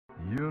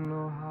You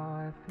know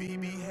how I feel.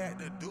 BB had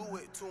to do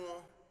it to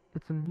him.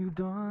 It's a new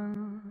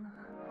dawn.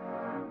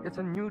 It's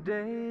a new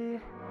day.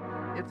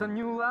 It's a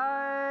new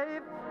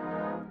life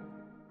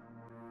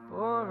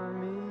for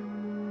me.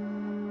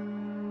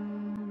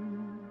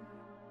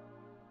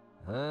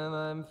 And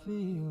I'm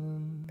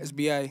feeling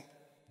SBA.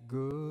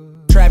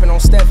 good. Trapping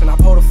on Stephen, I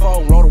pulled a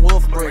phone, wrote a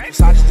wolf brick.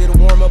 So I just did a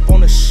warm up on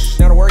the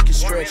now the work is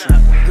stretching.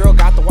 Girl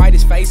got the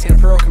whitest face and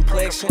a pearl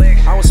complexion.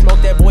 I would smoke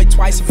that boy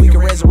twice if we could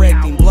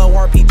resurrect him. Blow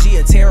RPG,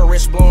 a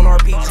terrorist blowing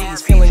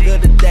RPGs. Feeling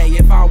good today,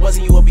 if I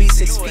wasn't you would be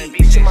 6 feet.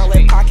 Reach in my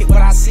left pocket,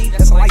 what I see,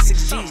 that's a light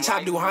 6 G's.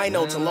 Chop do high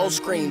notes and low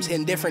screams,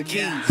 hitting different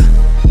keys.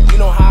 You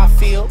know how I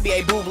feel,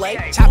 B.A.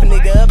 Buble. Chop a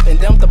nigga up and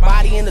dump the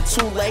body into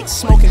 2 lakes.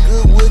 Smoking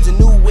good woods and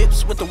new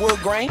whips with the wood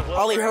grain.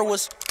 All he heard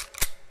was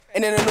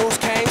and then the news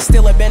came,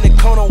 still at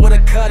Bendicono with a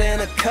cutter and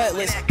a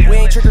cutlass. We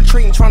ain't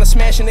trick-or-treating, trying to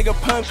smash a nigga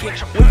pumpkin.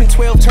 Whipping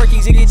 12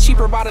 turkeys, it get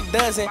cheaper by the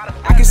dozen.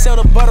 I can sell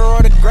the butter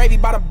or the gravy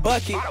by the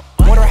bucket.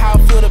 Wonder how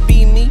it feel to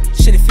be me,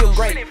 shit it feel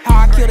great.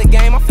 How I kill the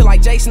game, I feel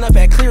like Jason up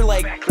at Clear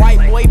Lake.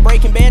 White boy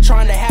breaking bad,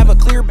 trying to have a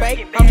clear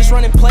bait. I'm just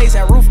running plays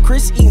at Roof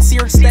Chris, eating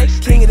seared steak.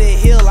 King of the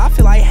hill, I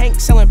feel like Hank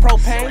selling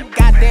propane.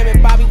 God damn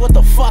it, Bobby, what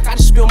the fuck, I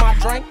just spilled my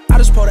drink. I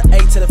just put an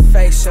 8 to the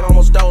face and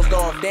almost dozed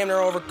off. Damn near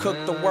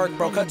overcooked the work,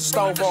 bro, cut the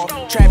stove off.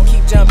 Trap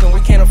keep jumping,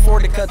 we can't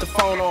afford to cut the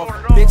phone off.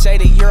 Bitch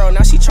ate €1,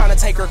 now she tryna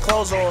take her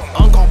clothes off.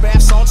 Uncle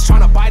bath salts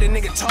tryna bite a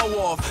nigga toe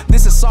off.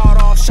 This is sawed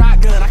off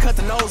shotgun, I cut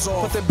the nose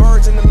off. Put the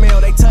birds in the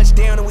mail, they touch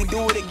down and we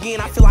do it again.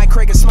 I feel like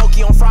Craig and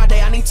Smokey on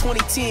Friday, I need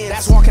 2010.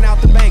 That's walking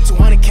out the bank,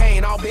 200K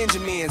and all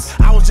Benjamins.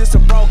 I was just a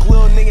broke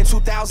little nigga in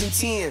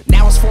 2010.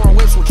 Now it's foreign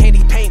whips with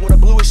candy paint with a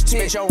bluish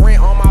tint. Spent your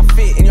rent on my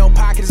fit, in your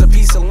pocket is a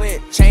piece of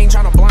lint. Chain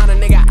tryna blind a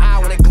nigga eye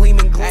with a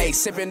gleaming glint. Hey,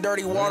 sipping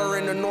dirty water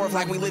in the north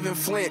like we live in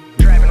Flint.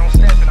 Trapping on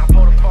Stephen, I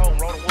pulled a phone,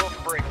 wrote a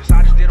wolf brick. So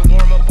I just did a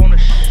warm up on the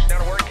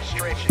now the work is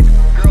stretching.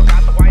 Girl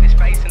got the whitest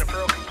face and a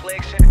pearl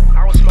complexion.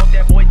 I would smoke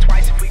that boy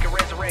twice if we could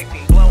resurrect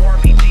him.